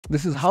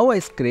This is how I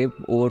scrape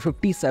over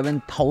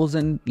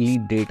 57,000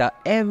 lead data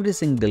every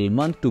single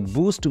month to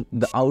boost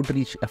the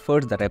outreach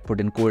efforts that I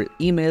put in cold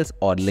emails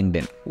or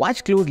LinkedIn.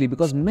 Watch closely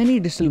because many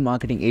digital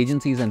marketing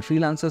agencies and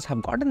freelancers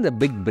have gotten the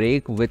big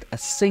break with a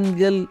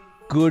single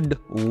good,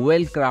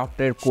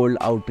 well-crafted cold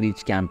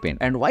outreach campaign.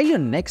 And while your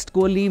next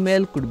cold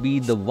email could be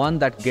the one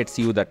that gets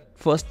you that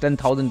first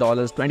 $10,000,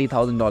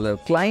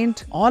 $20,000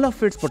 client, all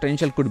of its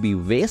potential could be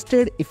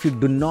wasted if you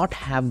do not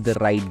have the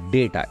right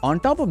data. On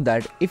top of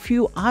that, if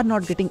you are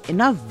not getting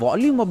enough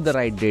volume of the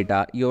right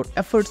data, your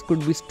efforts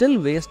could be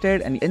still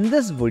wasted. And in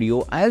this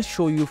video, I'll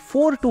show you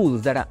 4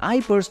 tools that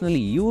I personally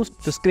use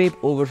to scrape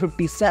over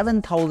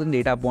 57,000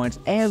 data points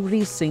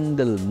every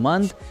single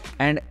month.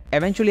 And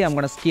eventually, I'm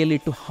going to scale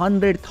it to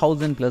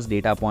 100,000 plus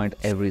data point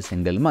every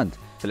single month.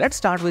 So let's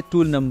start with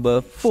tool number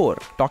 4.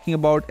 Talking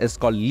about is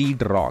called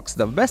Lead Rocks.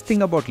 The best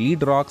thing about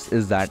Lead Rocks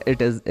is that it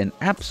is in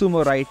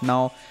AppSumo right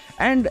now,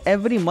 and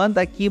every month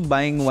I keep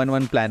buying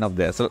one plan of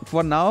this. So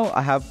for now,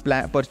 I have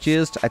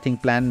purchased, I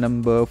think, plan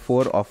number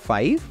 4 or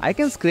 5. I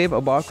can scrape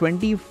about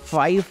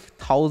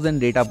 25,000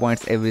 data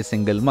points every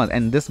single month,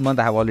 and this month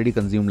I have already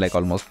consumed like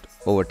almost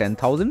over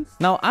 10,000.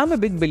 Now, I'm a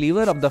big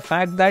believer of the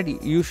fact that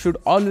you should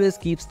always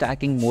keep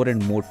stacking more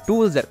and more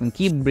tools that can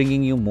keep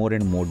bringing you more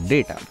and more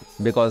data,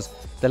 because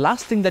the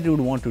last thing that you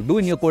would want to do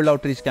in your cold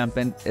outreach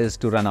campaign is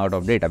to run out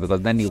of data,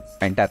 because then your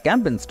entire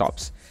campaign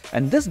stops.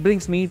 And this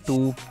brings me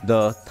to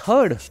the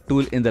third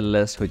tool in the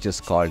list, which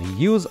is called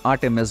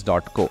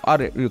UseArtemis.co,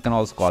 or you can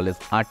also call it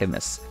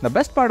Artemis. The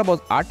best part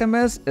about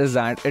Artemis is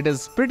that it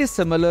is pretty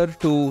similar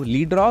to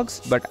Lead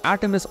Rocks, but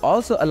Artemis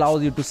also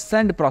allows you to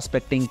send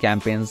prospecting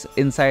campaigns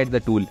inside the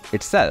tool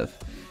itself.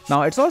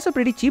 Now, it's also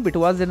pretty cheap. It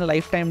was in a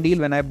lifetime deal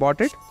when I bought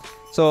it.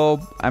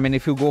 So, I mean,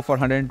 if you go for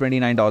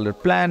 $129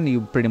 plan, you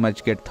pretty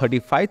much get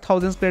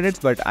 35,000 credits,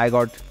 but I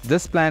got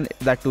this plan,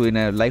 that too in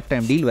a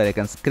lifetime deal, where I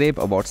can scrape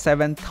about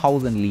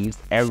 7,000 leads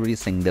every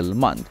single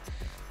month.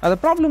 Now, the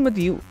problem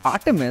with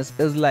Artemis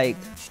is like,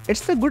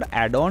 it's a good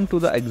add-on to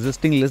the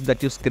existing list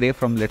that you scrape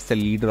from, let's say,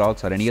 Lead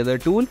Rocks or any other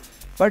tool.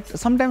 But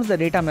sometimes the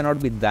data may not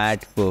be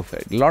that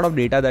perfect. A lot of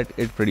data that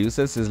it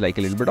produces is like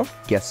a little bit of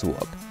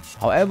guesswork.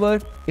 However,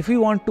 if you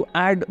want to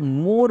add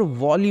more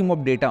volume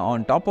of data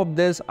on top of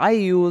this, I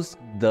use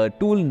the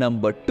tool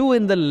number 2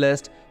 in the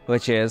list,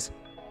 which is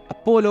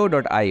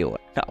Apollo.io.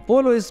 Now,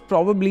 Apollo is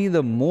probably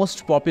the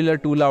most popular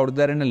tool out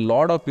there, and a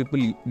lot of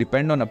people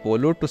depend on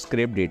Apollo to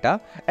scrape data.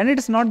 And it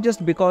is not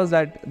just because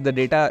that the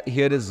data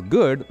here is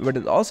good, but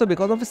it's also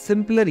because of a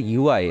simpler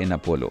UI in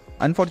Apollo.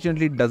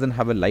 Unfortunately, it doesn't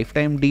have a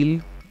lifetime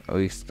deal.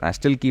 I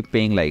still keep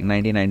paying like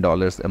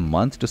 $99 a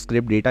month to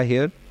scrape data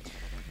here.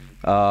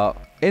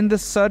 In the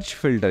search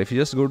filter, if you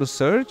just go to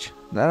search,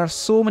 there are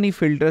so many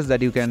filters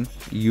that you can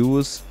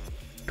use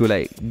to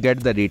like get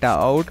the data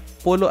out.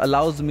 Apollo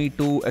allows me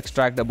to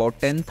extract about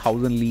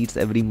 10,000 leads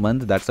every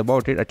month. That's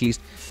about it. At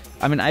least,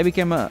 I mean, I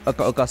became a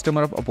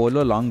customer of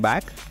Apollo long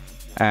back,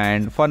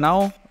 and for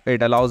now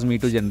it allows me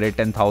to generate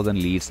 10,000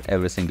 leads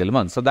every single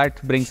month. So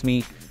that brings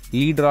me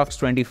Lead Rocks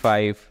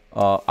 25,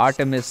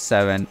 Artemis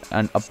 7,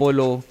 and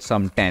Apollo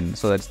some 10.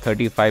 So that's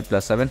 35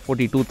 plus 7,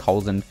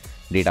 42,000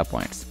 data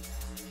points.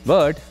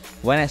 But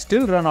when I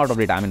still run out of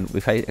data, I mean,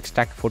 if I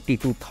extract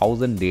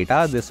 42,000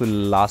 data, this will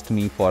last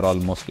me for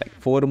almost like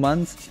 4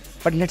 months.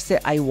 But let's say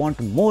I want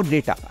more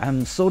data.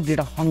 I'm so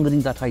data hungry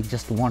that I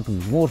just want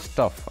more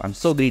stuff. I'm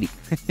so greedy.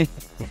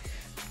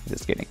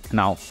 Just kidding.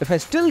 Now, if I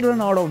still run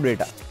out of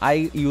data,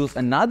 I use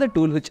another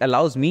tool which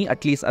allows me,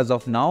 at least as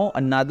of now,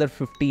 another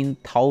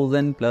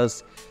 15,000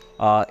 plus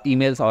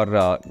emails or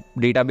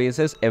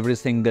databases every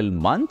single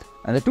month.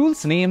 And the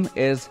tool's name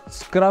is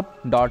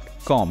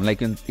Scrupp.com.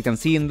 Like you can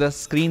see in the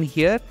screen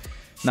here.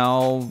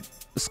 Now,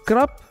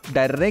 Scrupp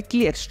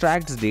directly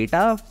extracts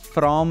data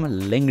from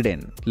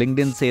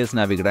LinkedIn Sales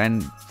Navigator.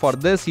 And for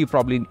this, you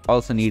probably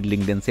also need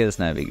LinkedIn Sales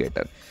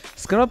Navigator.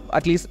 Scrupp,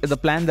 at least the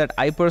plan that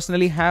I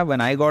personally have, when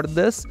I got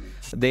this,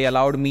 they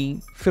allowed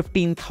me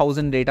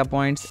 15,000 data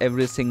points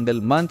every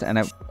single month.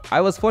 And I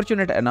was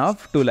fortunate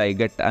enough to like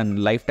get a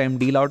lifetime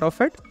deal out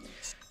of it.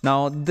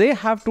 Now, they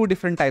have 2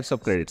 different types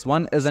of credits.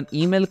 One is an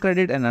email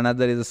credit and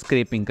another is a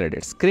scraping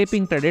credit.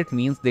 Scraping credit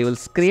means they will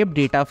scrape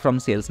data from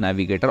Sales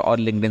Navigator or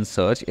LinkedIn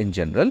search in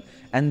general,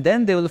 and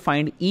then they will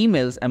find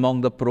emails among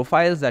the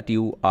profiles that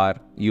you are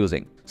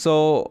using.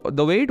 So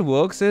the way it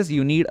works is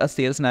you need a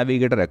Sales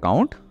Navigator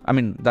account. I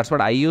mean, that's what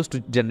I use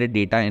to generate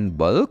data in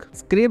bulk.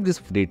 Scrape this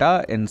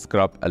data in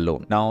Scrupp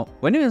alone. Now,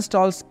 when you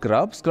install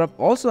Scrupp, Scrupp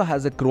also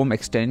has a Chrome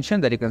extension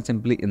that you can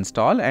simply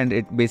install, and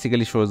it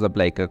basically shows up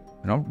like a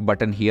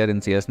button here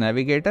in Sales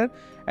Navigator.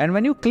 And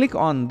when you click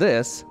on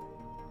this,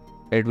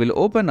 it will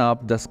open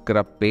up the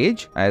Scrupp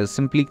page. I'll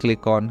simply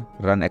click on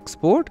Run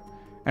Export,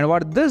 and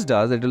what this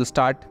does, it will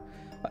start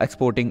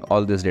exporting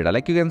all this data.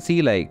 Like you can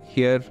see, like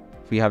here,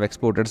 we have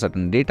exported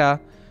certain data.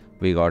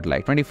 We got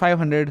like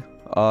 2,500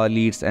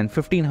 leads and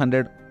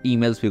 1,500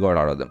 emails we got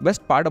out of them.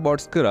 Best part about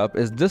Scrupp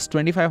is this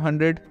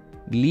 2,500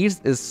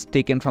 leads is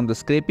taken from the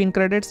scraping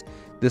credits.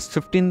 This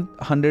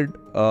 1500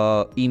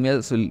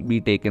 emails will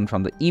be taken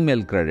from the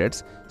email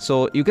credits.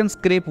 So you can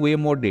scrape way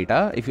more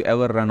data if you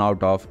ever run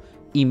out of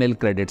email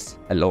credits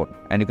alone,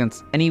 and you can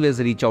anyways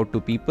reach out to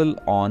people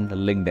on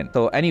LinkedIn.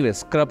 So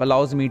anyways, Scrupp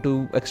allows me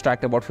to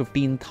extract about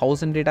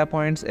 15,000 data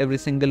points every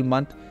single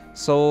month.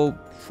 So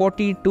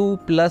 42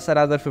 plus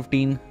another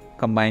 15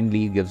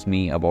 combinedly gives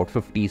me about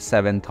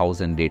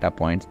 57,000 data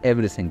points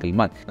every single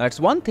month. Now, it's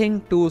one thing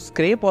to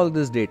scrape all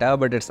this data,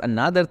 but it's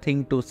another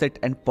thing to sit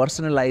and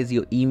personalize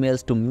your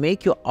emails to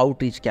make your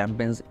outreach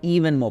campaigns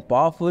even more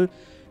powerful.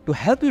 To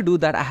help you do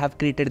that, I have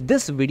created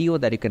this video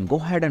that you can go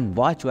ahead and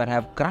watch, where I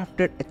have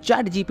crafted a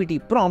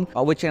ChatGPT prompt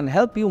which can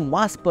help you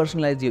mass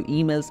personalize your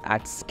emails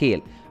at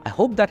scale. I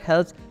hope that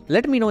helps.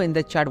 Let me know in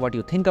the chat what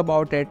you think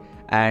about it,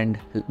 and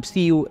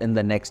see you in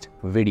the next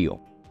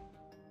video.